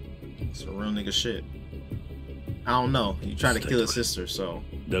It's a real nigga shit. I don't know. You tried to kill his sister, so.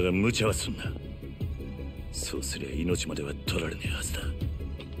 だが無茶はすんな。そうすりゃ命までは取られねえはずだ。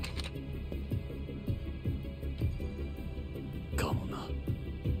かもな。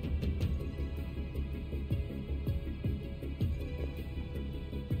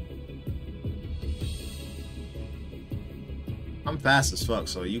I'm fast as fuck,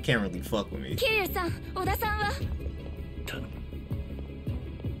 so you can't really fuck with me. 桐生さん、小田さんは。頼む。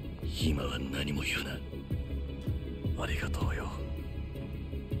今は何も言うな。ありがとうよ。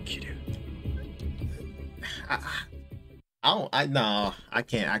桐生。No, I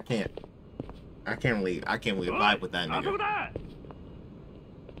can't really vibe with that nigga.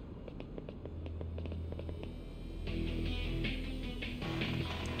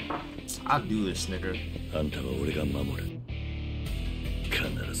 I'll do this, nigga. あんたは俺が守る。必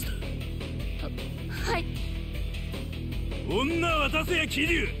ずだ。はい。女渡せや桐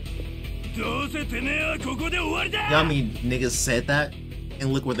生。どうせてめえはここで終わりだ。 You know how many niggas said that?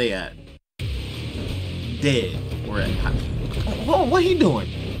 And look where they at. Dead. Or at. Hold on, what he doing?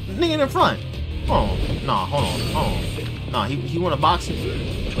 Nigga in the front. Hold on. Nah, hold on. Nah, he wanna box him.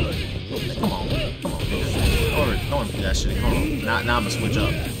 Come on, nigga. Don't do that shit. Hold on. Now I'm gonna switch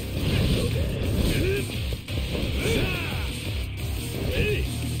up.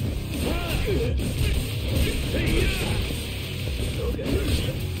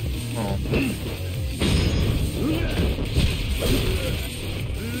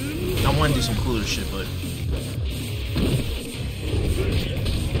 I want to do some cooler shit, but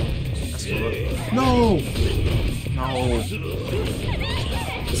that's cool. No.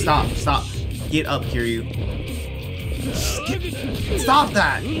 Stop. Get up, Kiryu. Stop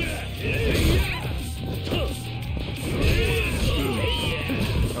that.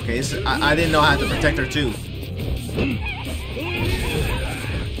 Okay, I didn't know how to protect her too.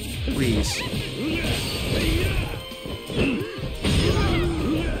 Please.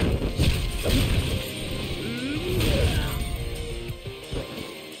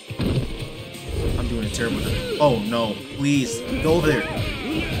 I'm doing a terrible job. Oh no, please, go over there.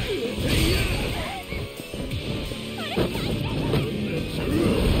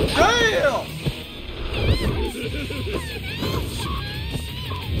 Damn!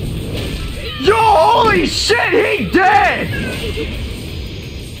 Yo, holy shit, he dead!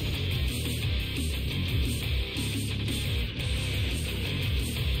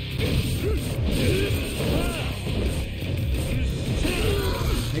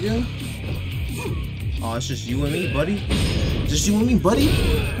 Nigga? Oh, it's just you and me, buddy? Just you and me, buddy?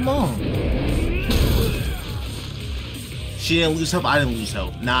 Come on. She didn't lose health, I didn't lose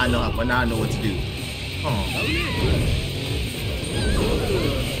health. Now I know what to do. Oh.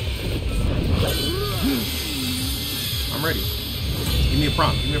 I'm ready. Give me a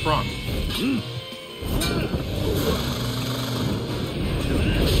prompt. Give me a prompt.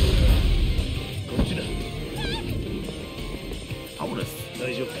 I would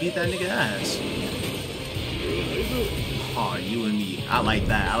have beat that nigga ass. Oh, you and me. I like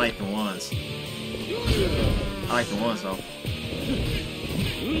that. I like the ones. I like the ones though.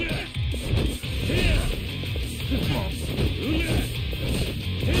 Come on.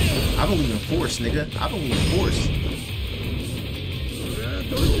 I believe in force, nigga. I believe in force.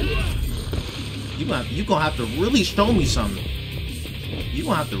 You gonna have to really show me something. You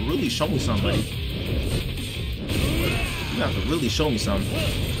gonna have to really show me something, buddy. You have to really show me something.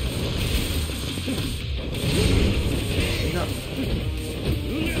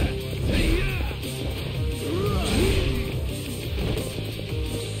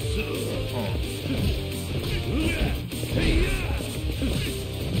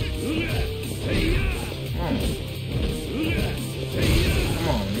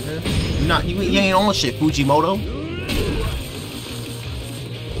 No. You ain't on shit, Fujimoto.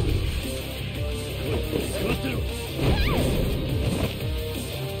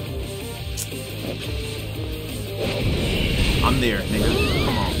 I'm there, nigga.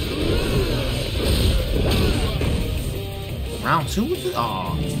 Come on. Round 2 with it?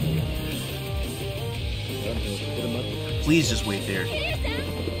 Aw. Please just wait there.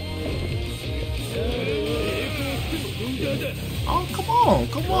 Oh, come on,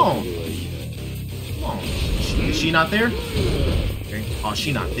 come on. Come on. Is she not there? Okay. Oh,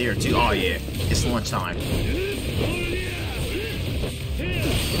 she not there too. Oh yeah. It's lunchtime.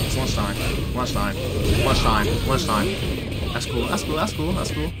 It's lunchtime. Lunchtime. Lunchtime. Lunchtime. That's cool. That's cool. That's cool.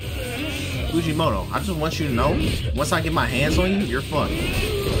 That's cool. Fujimoto, I just want you to know, once I get my hands on you, you're fucked.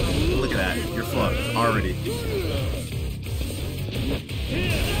 Look at that. You're fucked already.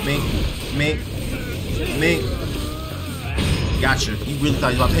 Mink. Mink. Mink. Gotcha. You really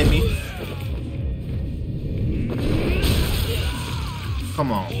thought you was about to hit me?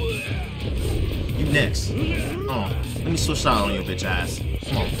 Come on. You next. Oh, let me switch out on your bitch ass.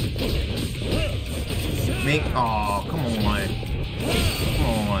 Come on. Mink. Oh, come on. Come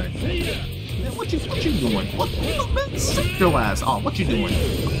on. Man, what you doing? What man, sick your ass. Oh, what you doing?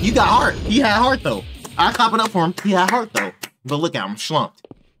 You got heart. He had heart though. I cop it up for him. He had heart though. But look at him, slumped.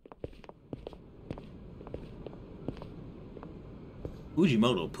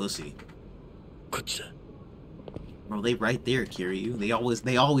 Fujimoto pussy. Bro, they right there, Kiryu. They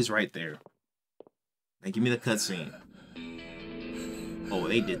always right there. Hey, give me the cutscene. Oh,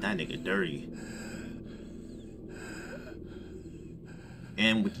 they did that nigga dirty.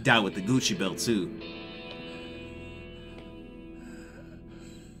 And we died with the Gucci belt too.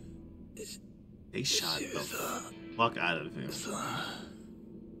 They shot the fuck out of him.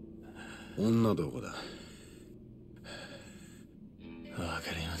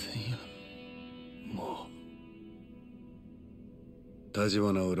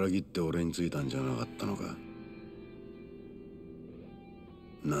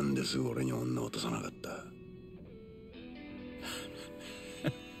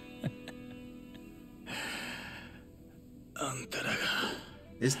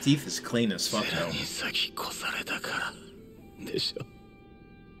 His teeth is clean as fuck though.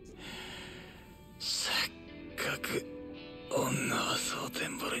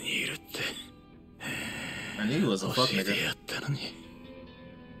 I knew he was a fuck nigga.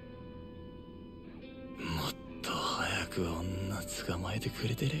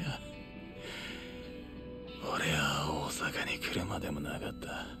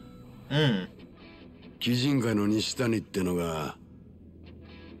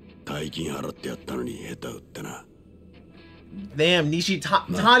 Damn,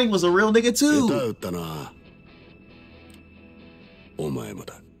 Nishitani was a real nigga too.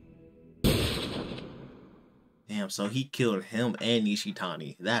 Damn, so he killed him and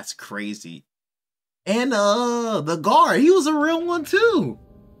Nishitani. That's crazy. And the guard, he was a real one too.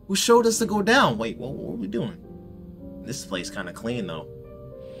 Who showed us to go down. Wait, what are we doing? This place kind of clean though.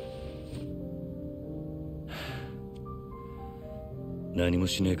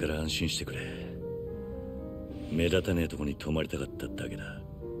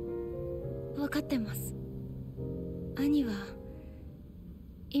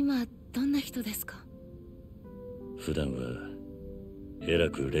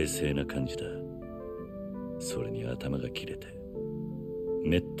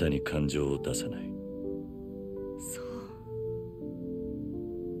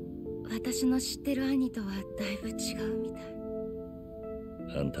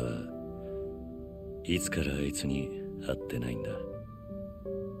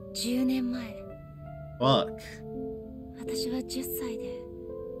 Fuck. 私は10歳で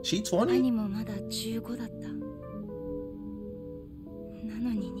She 20? 兄もまだ15だった。な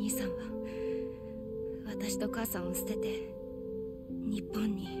のに兄さんは私と母さんを捨てて日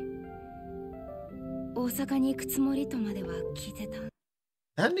本に、大阪に行くつもりとまでは聞いてた。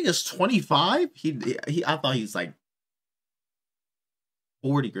That nigga's 25? I thought he was like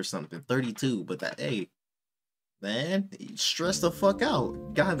 40 or something, 32, but that, hey, man, he stressed the fuck out.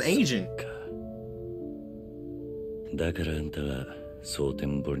 Got him aging. だからあんたは蒼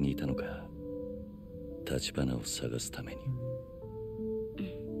天堀にいたのか。立花を探すために。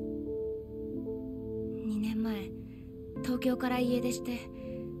2年前、東京から家出して、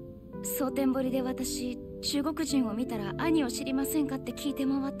蒼天堀で私、中国人を見たら兄を知りませんかって聞いて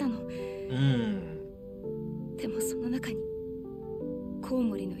回ったの。でもその中にコウ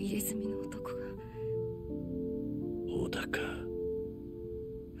モリの入れ墨の男が。小田か。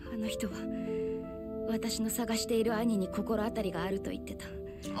あの人は私の探している兄に心当たりがあると言ってた。そ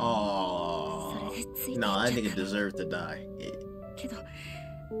れでついていっちゃった。 No, I think it deserved to die. けど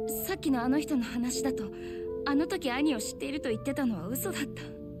さっきのあの人の話だと、あの時兄を知っていると言ってたのは嘘だった。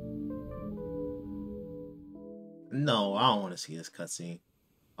No, I don't want to see this cutscene.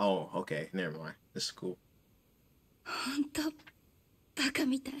 Oh, okay, never mind. This is cool. 本当バカ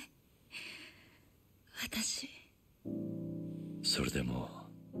みたい。私。それでも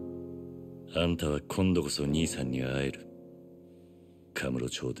あんたは今度こそ兄さんに会える。カムロ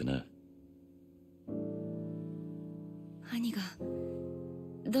町でな。兄が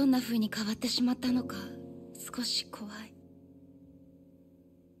どんな風に変わってしまったのか少し怖い。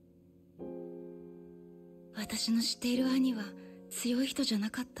私の知っている兄は強い人じゃな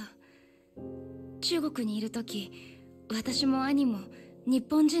かった。中国にいる時、私も兄も日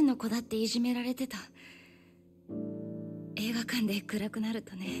本人の子だっていじめられてた。映画館で暗くなる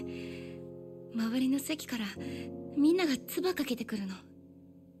とね、周りの席からみんなが唾かけてくるの。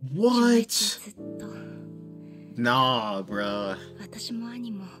 What? ずっと。Nah, bruh. 私も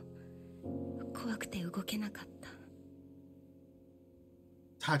兄も怖くて動けなかった。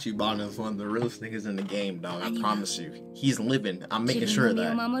Tachibana is one of the realest niggas in the game, dog. I promise you. He's living. I'm making sure of that. 自分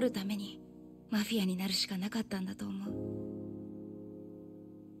の身を守るためにマフィアになるしかなかったんだと思う。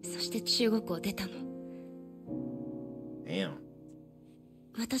そして中国を出たの。Damn.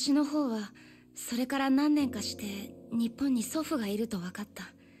 私の方はそれから何年かして日本に祖父がいると分かった。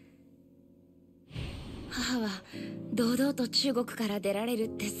母は堂々と中国から出られるっ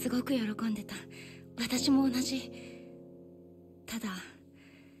てすごく喜んでた。私も同じ。ただ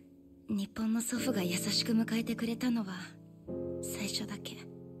日本の祖父が優しく迎えてくれたのは最初だけ。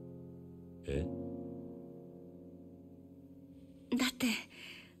え？だって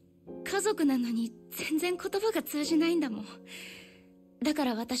家族なのに全然言葉が通じないんだもん。だか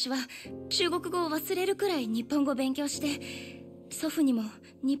ら私は中国語を忘れるくらい日本語勉強して祖父にも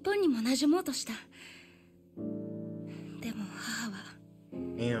日本にも馴染もうとした。でも母は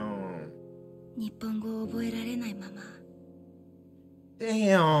日本語を覚えられないまま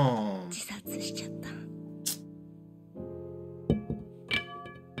自殺しちゃった。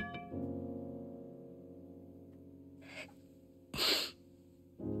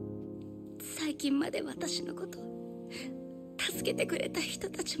最近まで私のこと助けてくれた人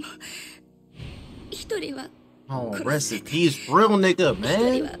たちも一人は Oh, rest in peace, real nigga,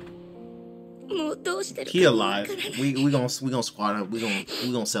 man. もうどうしてるか He alive. We gonna squat up. We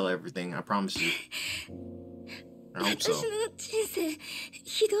gonna sell everything. I promise you. I hope so. 私の人生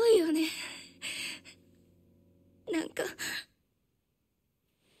ひどいよね。なんか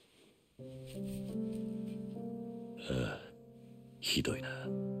ああ、ひどいな。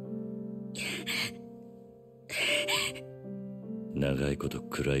長いこと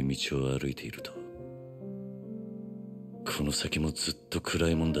暗い道を歩いているとこの先もずっと暗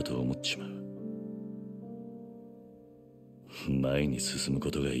いもんだと思っちまう。前に進む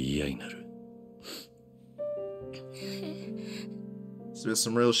ことが嫌になる。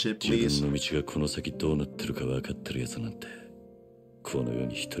Some real shit, please. 自分の道がこの先どうなってるか分かってるやつなんてこの世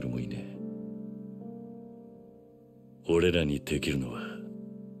に一人もいねえ。俺らにできるのは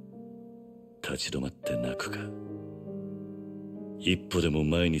立ち止まって泣くか一歩でも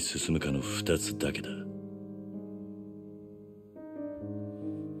前に進むかの二つだけだ。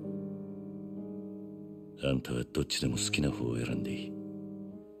あんたはどっちでも好きな方を選んでいい。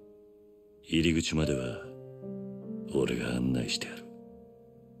入り口までは俺が案内してやる。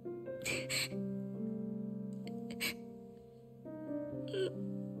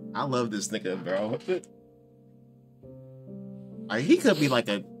I love this nigga, bro. He could be like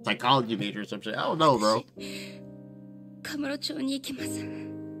a psychology major or some shit. I don't know, bro. カムロ町に行きます。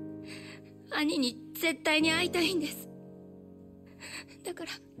兄に絶対に会いたいんです。だか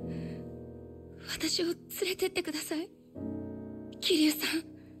ら私を連れてってください、桐生さ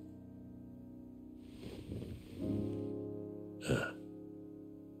ん。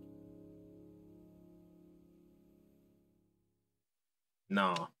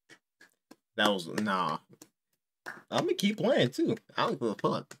Nah. That was nah. I'm gonna keep playing too. I don't give a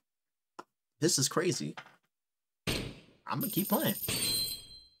fuck. This is crazy. I'm gonna keep playing.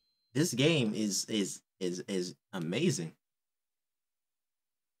 This game is amazing.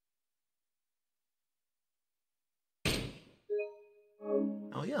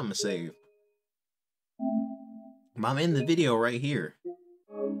 Oh yeah, I'm gonna save. I'm in the video right here.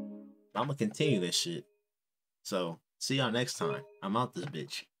 I'm gonna continue this shit. So see y'all next time. I'm out this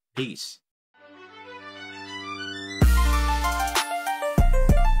bitch. Peace.